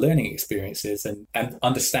build good learning experiences and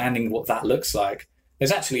understanding what that looks like.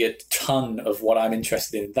 There's actually a ton of what I'm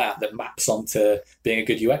interested in that maps onto being a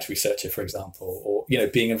good UX researcher, for example, or,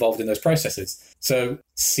 being involved in those processes. So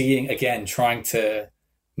trying to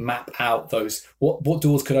map out those, what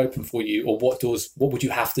doors could open for you, or what would you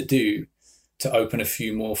have to do to open a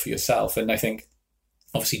few more for yourself? And I think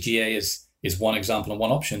obviously GA is one example and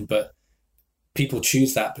one option, but people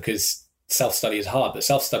choose that because self-study is hard, but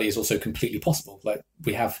self-study is also completely possible. Like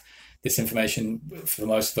we have this information, for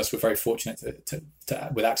most of us, we're very fortunate to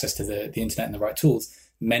with access to the internet and the right tools.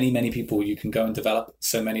 Many people, you can go and develop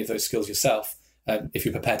so many of those skills yourself if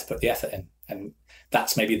you're prepared to put the effort in. And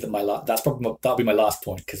that's maybe that'll be my last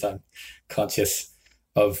point, because I'm conscious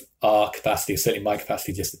of our capacity, certainly my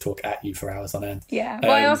capacity, just to talk at you for hours on end. Yeah.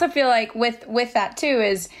 Well, I also feel like with that too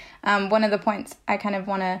is one of the points I kind of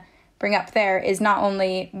want to bring up there is not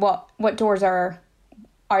only what doors are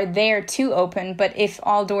there to open, but if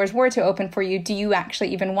all doors were to open for you, do you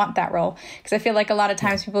actually even want that role? Because I feel like a lot of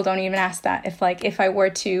times people don't even ask that. If I were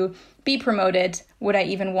to be promoted, would I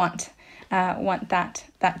even want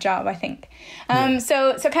that job, I think.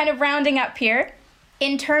 So kind of rounding up here,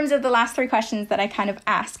 in terms of the last 3 questions that I kind of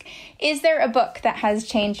ask, is there a book that has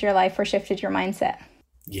changed your life or shifted your mindset?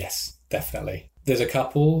 Yes, definitely. There's a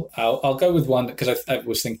couple. I'll go with one because I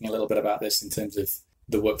was thinking a little bit about this in terms of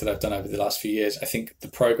the work that I've done over the last few years. I think The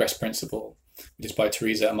Progress Principle, which is by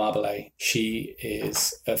Teresa Amabile. She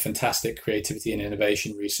is a fantastic creativity and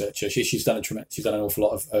innovation researcher. She's done an awful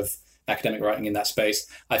lot of academic writing in that space.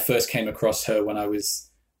 I first came across her when I was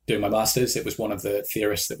doing my master's. It was one of the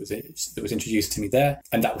theorists that was introduced to me there,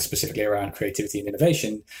 and that was specifically around creativity and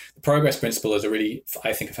innovation. The Progress Principle is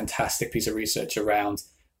I think, a fantastic piece of research around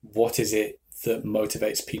what is it that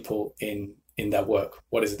motivates people in their work.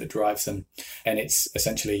 What is it that drives them? And it's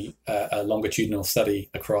essentially a longitudinal study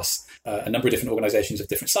across a number of different organizations of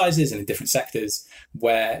different sizes and in different sectors,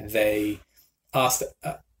 where they asked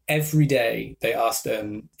every day, they asked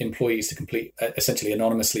employees to complete essentially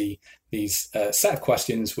anonymously these set of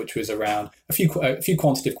questions, which was around a few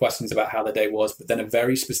quantitative questions about how the day was, but then a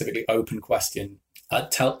very specifically open question,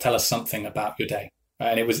 tell us something about your day.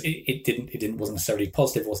 And it wasn't necessarily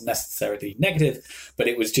positive, wasn't necessarily negative, but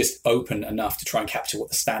it was just open enough to try and capture what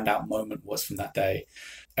the standout moment was from that day.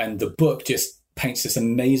 And the book just paints this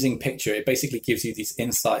amazing picture. It basically gives you these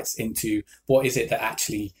insights into what is it that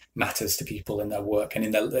actually matters to people in their work and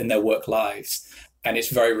in their work lives. And it's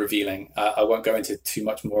very revealing. I won't go into too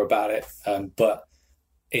much more about it, but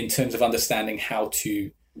in terms of understanding how to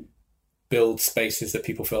build spaces that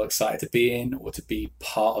people feel excited to be in, or to be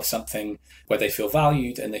part of something where they feel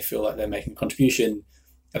valued and they feel like they're making a contribution,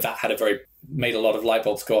 that made a lot of light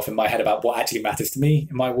bulbs go off in my head about what actually matters to me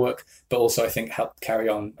in my work, but also I think helped carry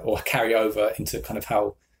over into kind of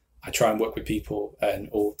how I try and work with people and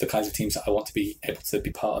all the kinds of teams that I want to be able to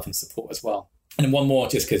be part of and support as well. And then one more,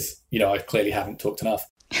 just because, I clearly haven't talked enough.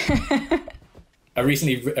 I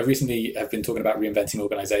recently have been talking about Reinventing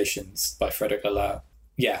Organizations by Frederic Laloux.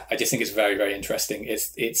 Yeah, I just think it's very, very interesting.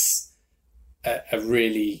 It's a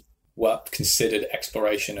really well-considered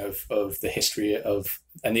exploration of the history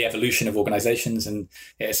and the evolution of organizations, and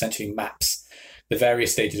it essentially maps the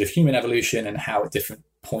various stages of human evolution and how at different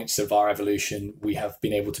points of our evolution we have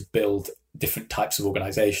been able to build different types of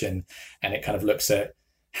organization. And it kind of looks at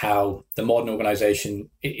how the modern organization,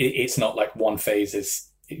 it's not like one phase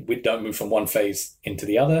we don't move from one phase into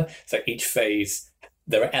the other. So each phase,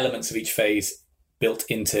 there are elements of each phase built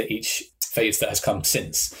into each phase that has come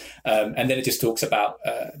since. And then it just talks about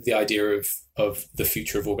the idea of the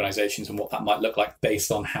future of organizations and what that might look like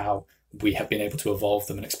based on how we have been able to evolve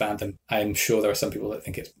them and expand them. I'm sure there are some people that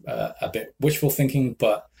think it's a bit wishful thinking,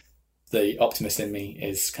 but the optimist in me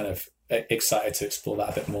is kind of excited to explore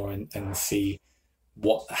that a bit more and see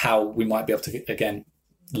how we might be able to, again,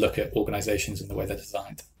 look at organizations and the way they're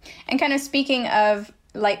designed. And kind of speaking of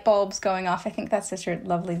light bulbs going off, I think that's such a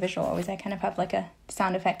lovely visual always. I kind of have like a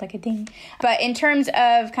sound effect, like a ding. But in terms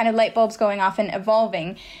of kind of light bulbs going off and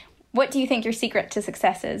evolving, what do you think your secret to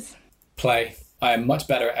success is? Play. I am much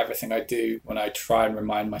better at everything I do when I try and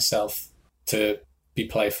remind myself to be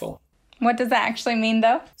playful. What does that actually mean,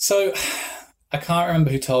 though? So I can't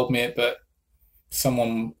remember who told me it, but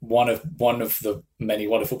one of the many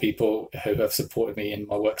wonderful people who have supported me in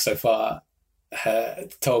my work so far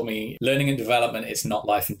told me learning and development is not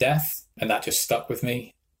life and death. And that just stuck with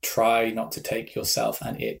me. try not to take yourself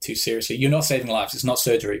and it too seriously. You're not saving lives. It's not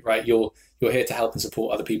surgery, right? You're here to help and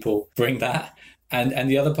support other people. Bring that. And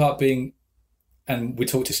the other part being, and we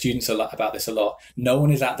talk to students a lot about this a lot, no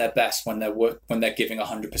one is at their best when they're giving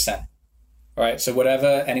 100%. Right? So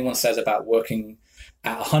whatever anyone says about working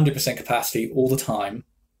at 100% capacity all the time,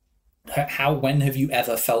 when have you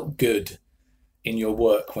ever felt good in your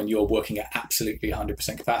work when you're working at absolutely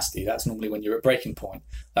 100% capacity? That's normally when you're at breaking point.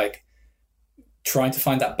 Like, trying to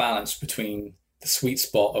find that balance between the sweet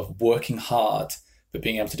spot of working hard but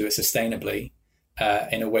being able to do it sustainably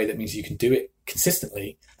in a way that means you can do it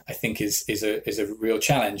consistently, I think is a real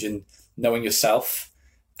challenge. And knowing yourself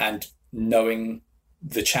and knowing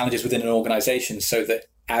the challenges within an organization, so that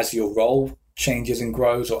as your role changes and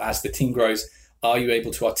grows, or as the team grows, are you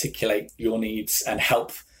able to articulate your needs and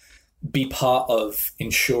help be part of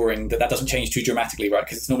ensuring that doesn't change too dramatically, right?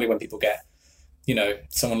 Because it's normally when people get,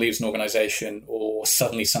 someone leaves an organization or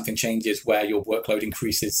suddenly something changes where your workload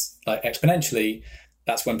increases like exponentially.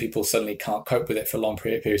 That's when people suddenly can't cope with it for long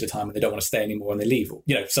periods of time and they don't want to stay anymore and they leave.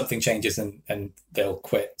 Something changes and they'll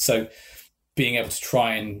quit. So being able to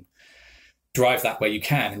try and drive that where you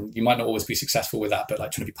can, and you might not always be successful with that, but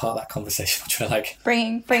like trying to be part of that conversation, trying to like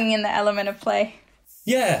bringing in the element of play.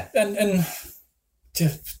 Yeah, and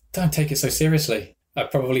just don't take it so seriously. I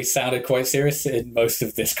probably sounded quite serious in most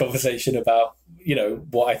of this conversation about,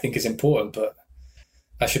 what I think is important, but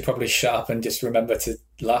I should probably shut up and just remember to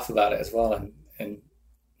laugh about it as well and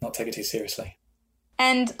not take it too seriously.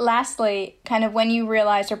 And lastly, kind of when you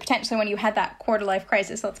realized, or potentially when you had that quarter life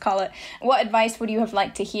crisis, let's call it, what advice would you have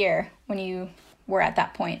liked to hear when you were at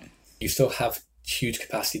that point? You still have huge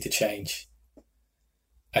capacity to change.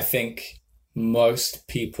 I think most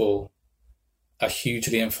people are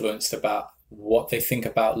hugely influenced about what they think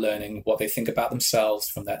about learning, what they think about themselves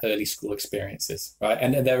from their early school experiences, right?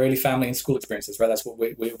 And their early family and school experiences, right? That's what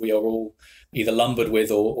we are all either lumbered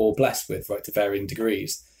with or blessed with, right, to varying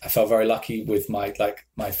degrees. I felt very lucky with my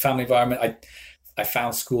family environment. I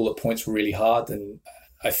found school at points really hard, and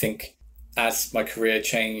I think as my career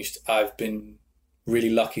changed, I've been really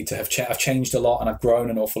lucky to have I've changed a lot, and I've grown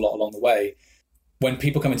an awful lot along the way. When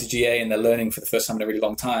people come into GA and they're learning for the first time in a really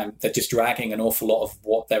long time, they're just dragging an awful lot of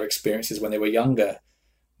what their experiences when they were younger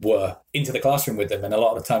were into the classroom with them. And a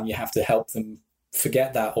lot of the time you have to help them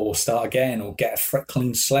forget that or start again or get a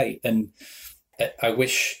clean slate. And I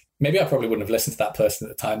wish, maybe I probably wouldn't have listened to that person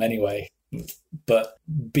at the time anyway, but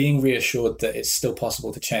being reassured that it's still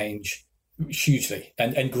possible to change hugely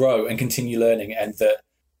and grow and continue learning, and that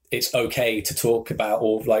it's okay to talk about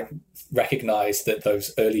or like recognize that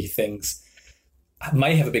those early things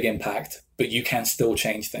may have a big impact, but you can still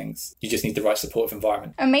change things. You just need the right supportive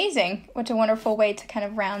environment. Amazing. What a wonderful way to kind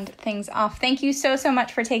of round things off. Thank you so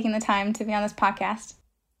much for taking the time to be on this podcast.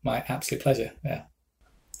 My absolute pleasure. Yeah.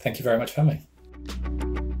 Thank you very much for having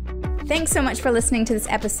me. Thanks so much for listening to this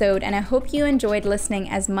episode, and I hope you enjoyed listening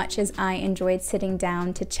as much as I enjoyed sitting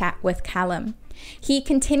down to chat with Callum. He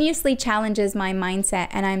continuously challenges my mindset,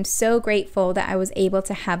 and I'm so grateful that I was able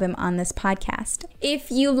to have him on this podcast. If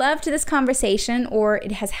you loved this conversation or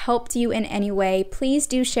it has helped you in any way, please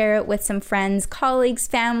do share it with some friends, colleagues,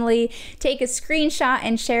 family. Take a screenshot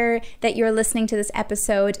and share that you're listening to this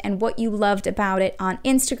episode and what you loved about it on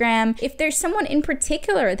Instagram. If there's someone in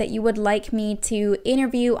particular that you would like me to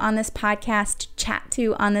interview on this podcast, chat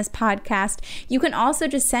to on this podcast, you can also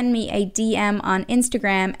just send me a DM on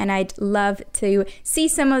Instagram, and I'd love to see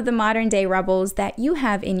some of the modern day rebels that you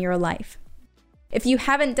have in your life. If you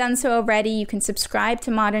haven't done so already, you can subscribe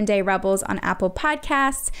to Modern Day Rebels on Apple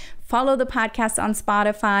Podcasts, follow the podcast on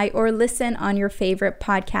Spotify, or listen on your favorite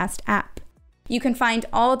podcast app. You can find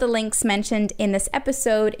all the links mentioned in this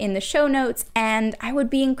episode in the show notes, and I would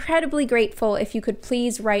be incredibly grateful if you could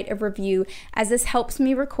please write a review, as this helps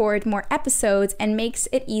me record more episodes and makes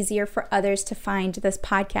it easier for others to find this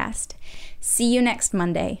podcast. See you next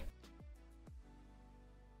Monday.